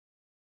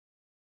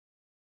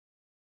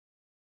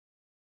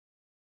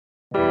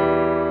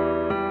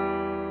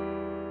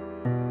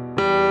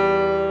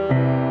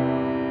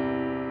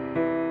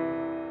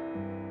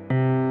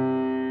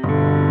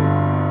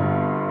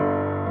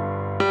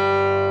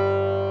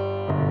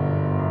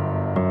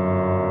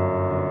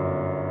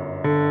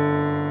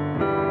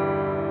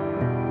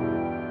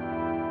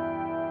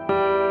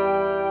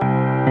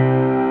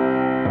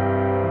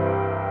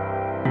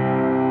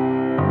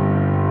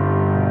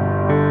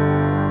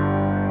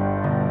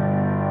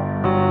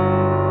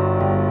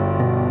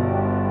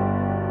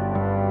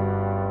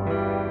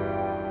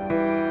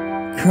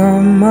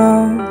Come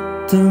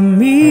out to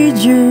meet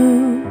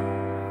you,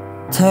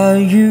 tell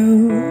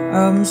you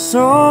I'm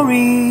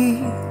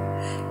sorry.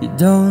 You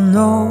don't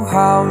know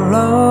how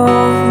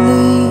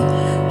lovely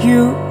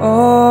you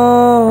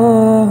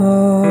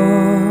are.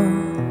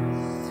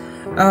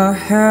 I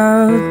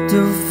had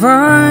to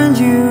find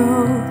you,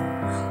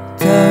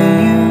 tell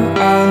you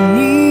I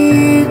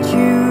need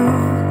you,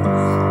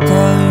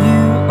 tell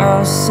you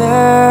I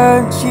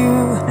set you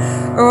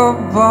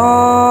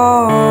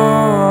apart.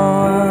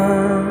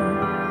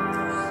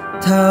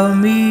 Tell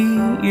me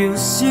your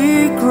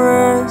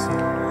secrets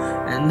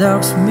and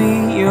ask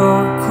me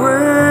your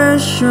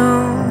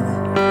question.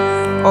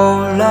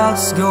 Oh,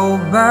 let's go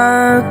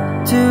back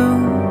to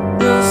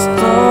the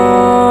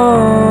start.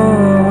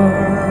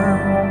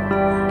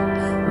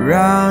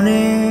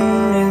 Running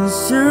in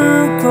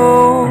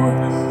circles,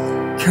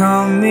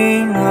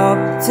 coming up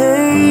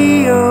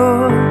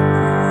tail,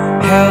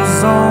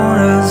 hands on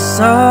the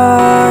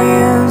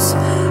science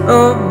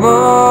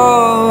above.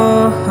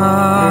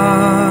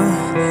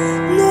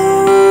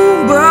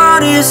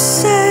 Nobody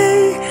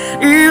say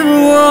it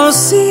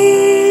was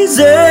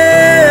easy.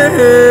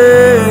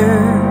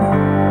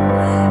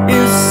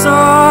 It's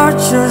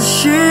such a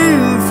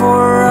shame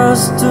for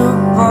us to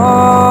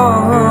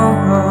part.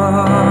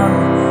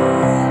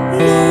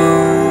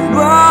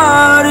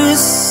 Nobody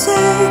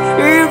say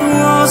it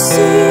was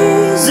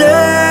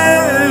easy.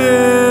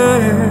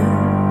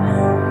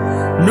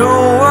 No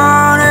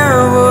one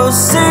ever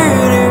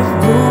said it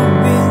would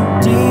be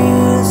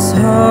this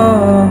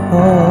hard.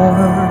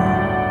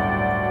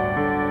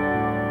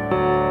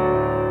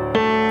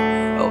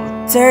 Oh,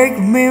 take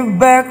me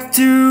back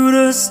to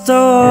the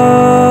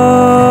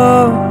start.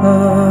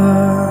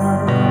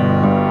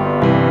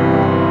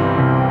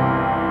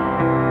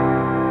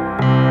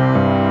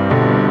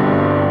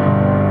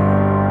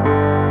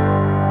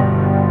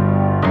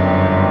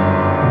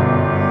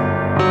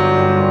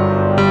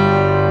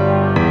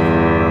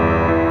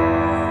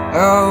 I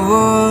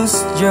was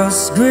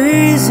just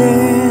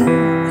grazing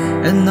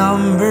at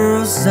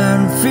numbers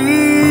and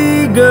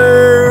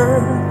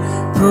figures,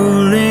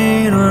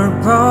 pulling her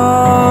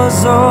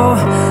puzzle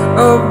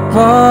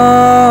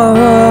apart.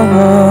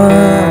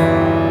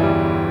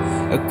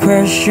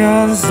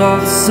 Questions of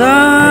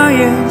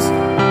science,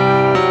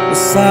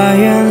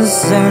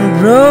 science and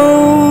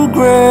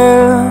progress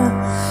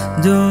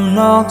do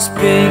not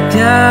speak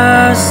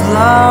as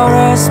loud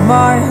as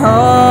my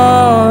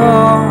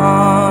heart.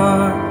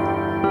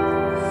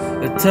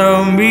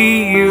 Tell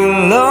me you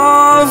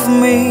love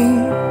me,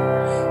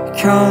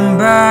 come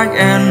back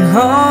and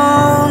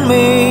hold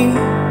me.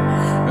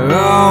 I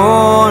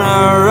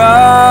wanna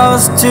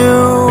rise to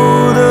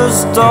the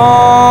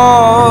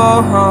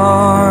start.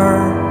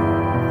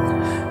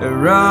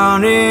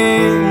 Around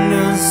in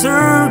a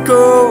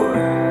circle,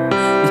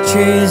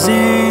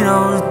 chasing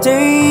our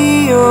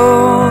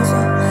tails,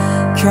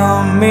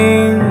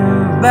 coming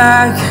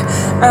back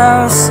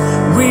as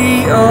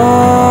we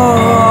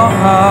are.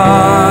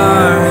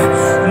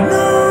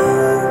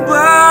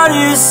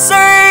 Nobody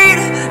said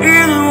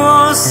it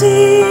was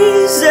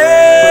easy.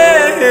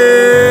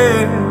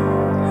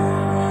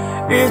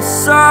 It's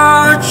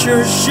such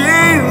a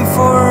shame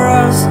for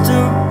us to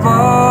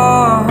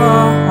part.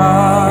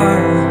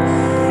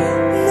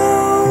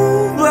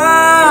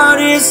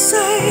 Nobody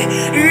said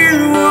it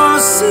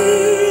was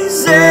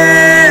easy.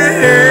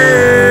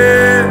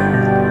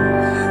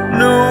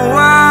 No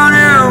one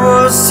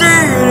ever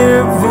said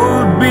it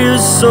would be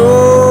so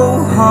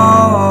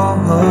hard.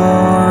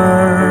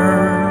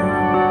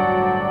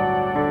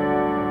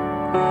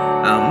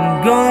 I'm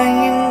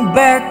going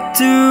back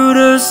to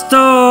the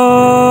start.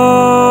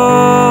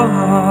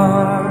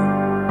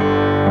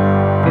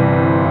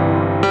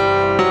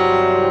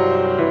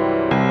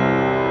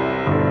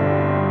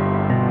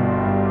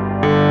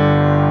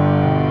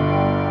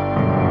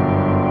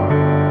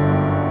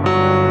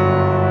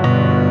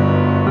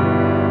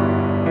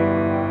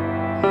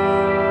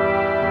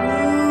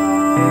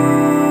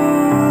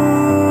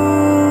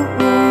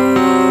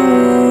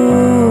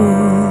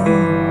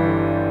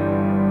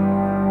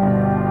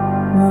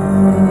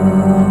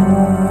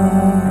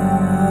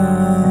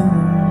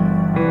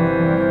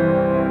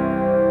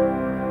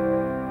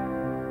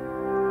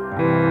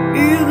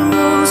 It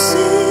was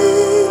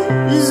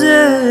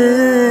easy.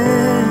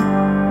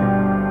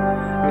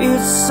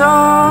 It's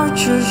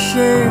such a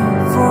shame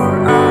for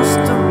us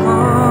to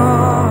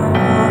part.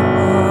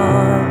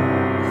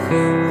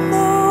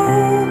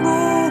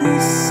 Nobody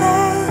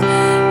said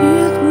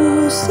it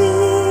was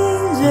easy.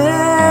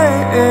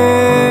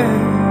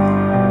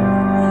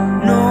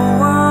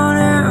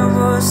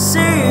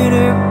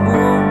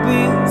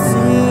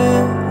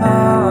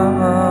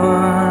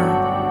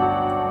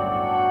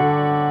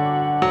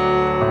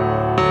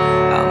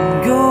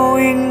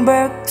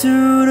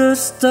 to the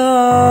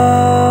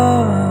start.